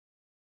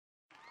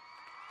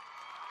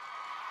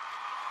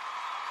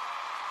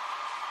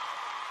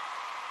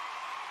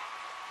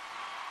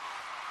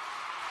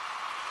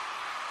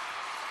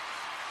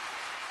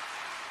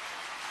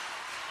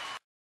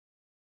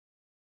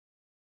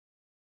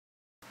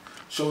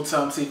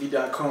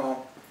SHO-TIMETV.com.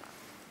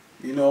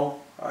 You know,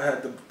 I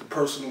had the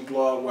personal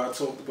blog where I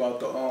talked about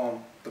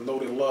the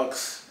Loaded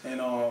Lux and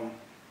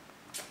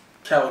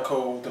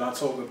Calico. Then I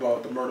talked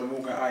about the Murder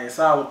Mook and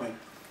I.C.E.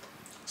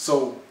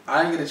 So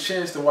I didn't get a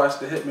chance to watch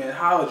the Hitman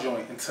Holla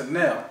joint until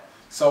now.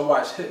 So I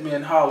watched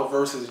Hitman Holla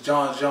versus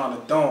Jon Jon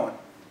the Don.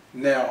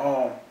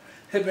 Now,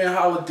 Hitman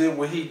Holla did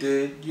what he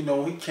did. You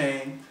know, he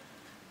came,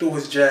 threw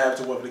his jabs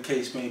or whatever the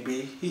case may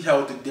be. He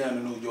held it down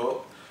in New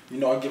York. You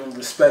know, I give him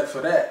respect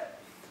for that.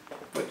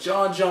 But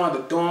Jon Jon the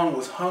Don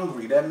was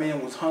hungry. That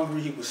man was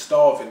hungry. He was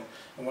starving.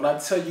 And when I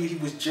tell you he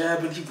was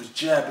jabbing, he was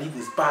jabbing. He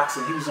was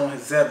boxing. He was on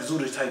his Zab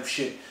Zuda type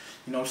shit.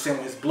 You know what I'm saying?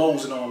 With his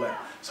blows and all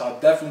that. So I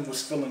definitely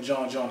was feeling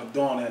Jon Jon the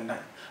Don that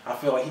night. I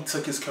feel like he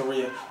took his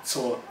career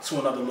to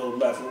another little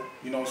level.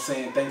 You know what I'm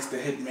saying? Thanks to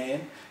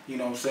Hitman. You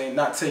know what I'm saying?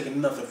 Not taking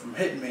nothing from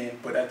Hitman.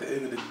 But at the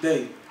end of the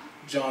day,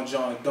 Jon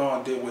Jon the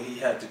Don did what he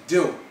had to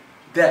do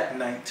that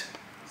night.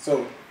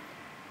 So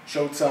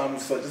Showtime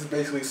was like, just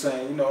basically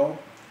saying, you know,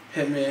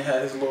 Hitman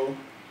had his little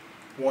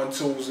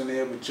 1-2s in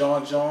there, but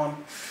Jon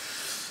Jon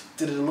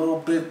did it a little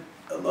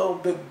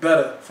bit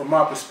better from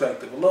my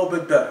perspective. A little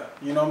bit better,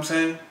 you know what I'm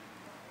saying?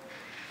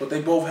 But they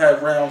both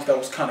had rounds that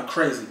was kind of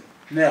crazy.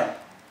 Now,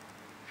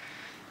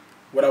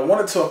 what I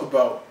want to talk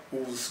about,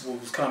 what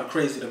was kind of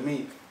crazy to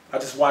me, I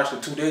just watched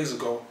it 2 days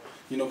ago,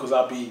 you know, because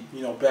I'll be,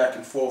 you know, back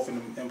and forth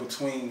in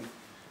between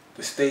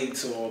the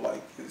States or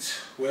like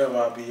wherever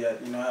I'll be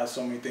at. You know, I have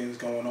so many things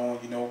going on,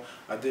 you know.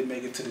 I did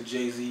make it to the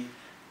Jay-Z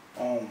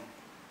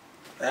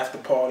after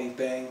party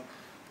thing,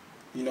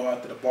 you know,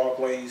 after the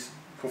Barclays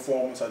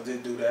performance. I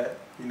did do that,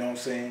 you know what I'm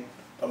saying.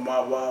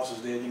 My wives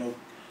was there, you know,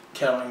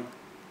 Karen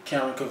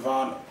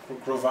Gravana,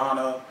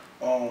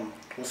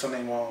 what's her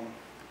name,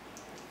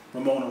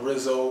 Ramona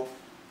Rizzo,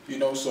 you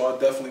know. So I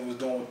definitely was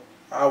doing,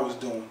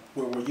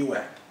 where were you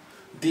at?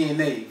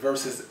 DNA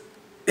versus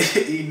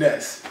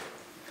Ness.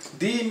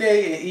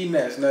 DNA and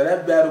Ness. Now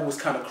that battle was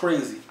kind of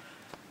crazy.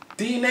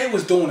 DNA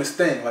was doing his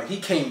thing. Like, he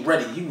came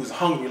ready. He was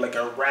hungry like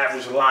a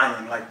ravaged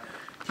lion. Like,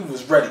 he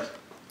was ready.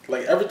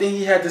 Like, everything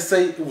he had to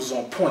say, it was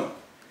on point.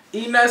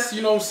 Ness,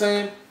 you know what I'm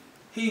saying?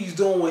 He's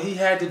doing what he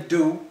had to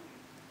do.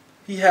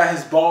 He had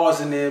his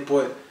bars in there,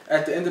 but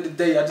at the end of the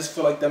day, I just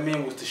feel like that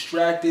man was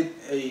distracted.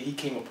 He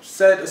came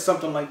upset or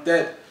something like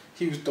that.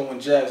 He was throwing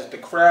jabs at the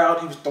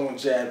crowd. He was throwing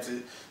jabs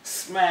at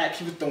Smack.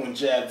 He was throwing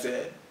jabs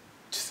at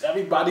just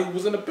everybody who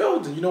was in the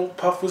building. You know,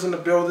 Puff was in the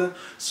building,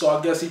 so I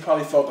guess he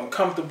probably felt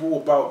uncomfortable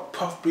about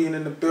Puff being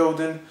in the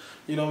building.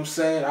 You know what I'm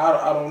saying?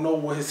 I don't know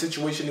what his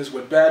situation is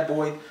with Bad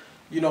Boy.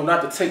 You know,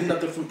 not to take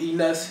nothing from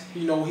Ness.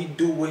 You know, he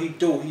do what he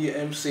do. He an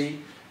MC.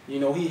 You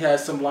know, he had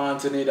some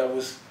lines in there that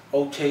was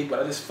okay, but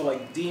I just feel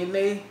like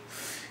DNA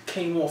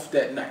came off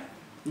that night.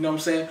 You know what I'm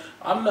saying?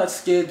 I'm not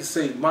scared to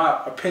say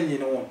my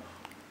opinion on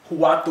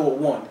who I thought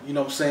won. You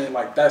know what I'm saying?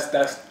 Like, that's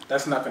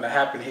not gonna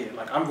happen here.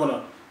 Like, I'm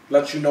gonna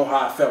let you know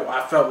how I felt.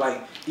 I felt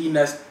like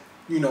Ness,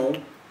 you know,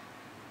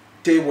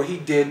 did what he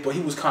did, but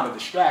he was kind of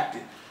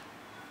distracted.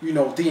 You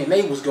know,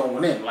 DNA was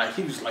going in. Like,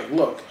 he was like,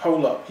 look,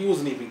 hold up. He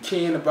wasn't even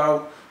caring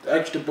about the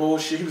extra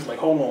bullshit. He was like,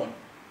 hold on.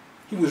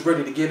 He was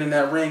ready to get in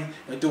that ring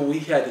and do what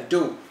he had to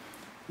do.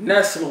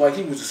 Ness looked like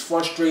he was just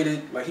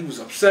frustrated, like he was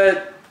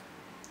upset.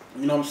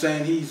 You know what I'm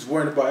saying? He's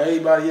worried about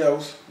everybody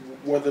else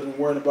rather than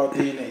worrying about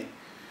DNA.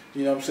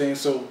 You know what I'm saying?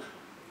 So,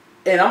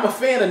 and I'm a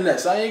fan of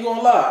Ness. I ain't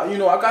gonna lie. You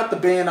know, I got the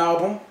band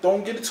album.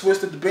 Don't get it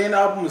twisted. The band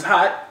album is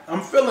hot.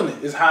 I'm feeling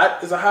it. It's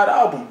hot. It's a hot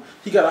album.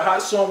 He got a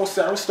hot song with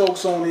Sarah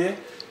Stokes on there.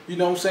 You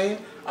know what I'm saying?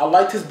 I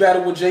liked his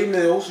battle with Jay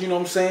Mills. You know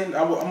what I'm saying?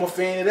 I'm a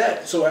fan of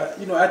that. So,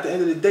 you know, at the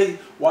end of the day,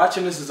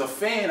 watching this as a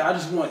fan, I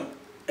just want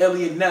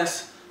Elliot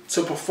Ness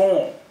to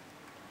perform.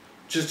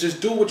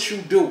 Just do what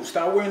you do.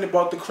 Stop worrying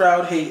about the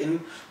crowd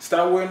hating.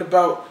 Stop worrying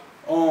about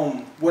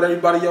what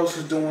everybody else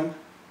is doing.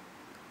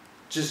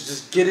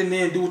 Just get in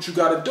there and do what you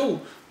gotta do.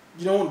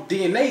 You know,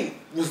 DNA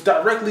was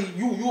directly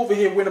you over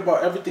here worrying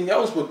about everything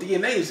else, but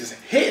DNA is just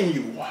hitting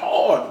you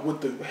hard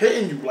with the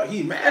hitting you like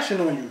he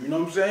mashing on you. You know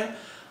what I'm saying?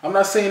 I'm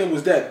not saying it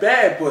was that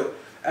bad, but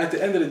at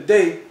the end of the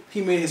day,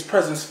 he made his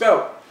presence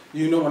felt.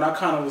 You know, and I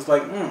kind of was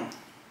like, I'm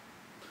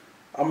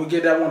gonna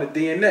get that one to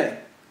DNA.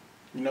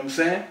 You know what I'm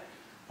saying?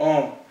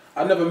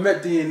 I never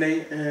met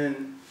DNA,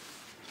 and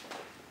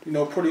you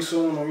know, pretty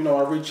soon, you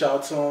know, I reach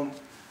out to him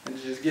and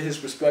just get his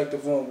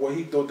perspective on what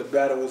he thought the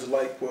battle was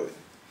like. But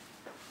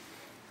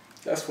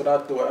that's what I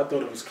thought. I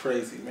thought it was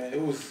crazy, man.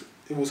 It was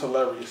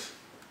hilarious.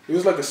 It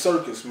was like a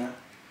circus, man.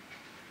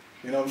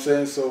 You know what I'm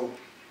saying? So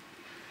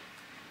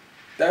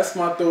that's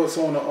my thoughts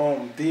on the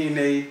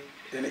DNA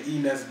and the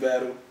Ness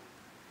battle,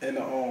 and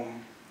the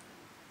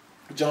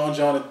Jon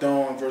Jon the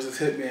Don versus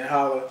Hitman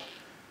Holla.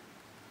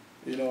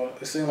 You know,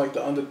 it seemed like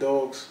the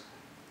underdogs,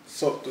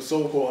 the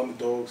so-called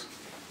underdogs,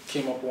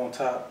 came up on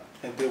top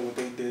and did what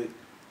they did.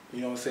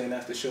 You know what I'm saying?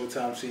 That's the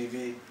Showtime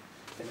TV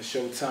and the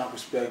Showtime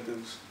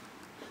perspectives.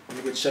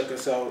 You can check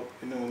us out.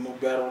 You know, no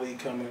battle league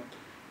coming.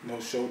 You know,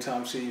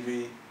 Showtime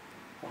TV,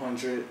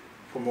 100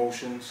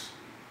 promotions.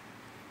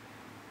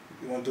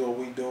 You want to do what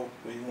we do,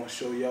 or you want to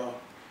show y'all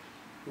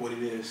what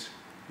it is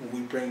when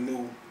we bring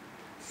new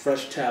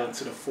fresh talent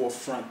to the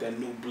forefront, that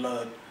new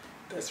blood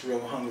that's real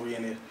hungry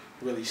and it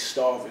really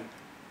starving.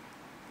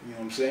 You know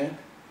what I'm saying?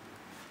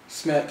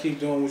 Smack, keep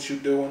doing what you're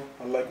doing.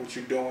 I like what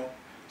you're doing.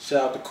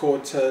 Shout out to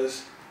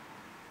Cortez.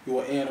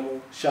 You're an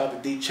animal. Shout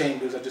out to D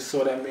Chambers. I just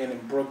saw that man in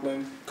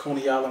Brooklyn.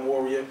 Coney Island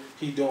Warrior.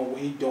 He doing what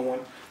he doing.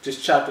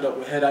 Just chopped it up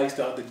with Head Ice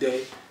the other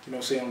day. You know what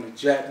I'm saying? On the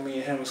Jack, me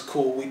and him is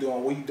cool. We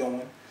doing what we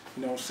doing.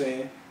 You know what I'm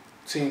saying?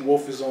 Team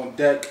Wolf is on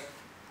deck.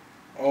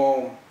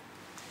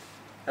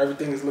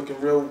 Everything is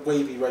looking real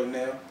wavy right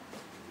now.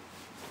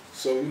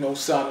 So, you know,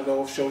 signing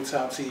off,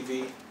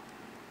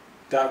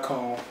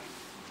 SHO-TIMETV.com.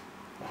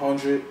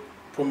 100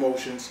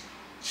 promotions.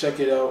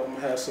 Check it out. I'm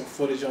gonna have some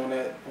footage on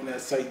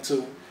that site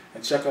too.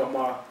 And check out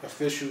my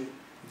official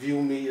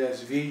View Me,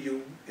 that's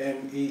VUMEE.com,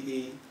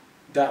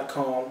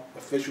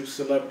 official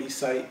celebrity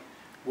site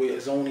where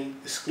it's only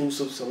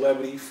exclusive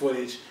celebrity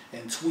footage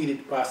and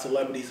tweeted by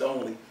celebrities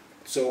only.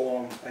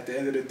 So at the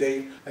end of the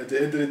day,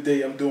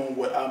 I'm doing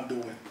what I'm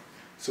doing.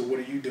 So what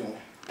are you doing?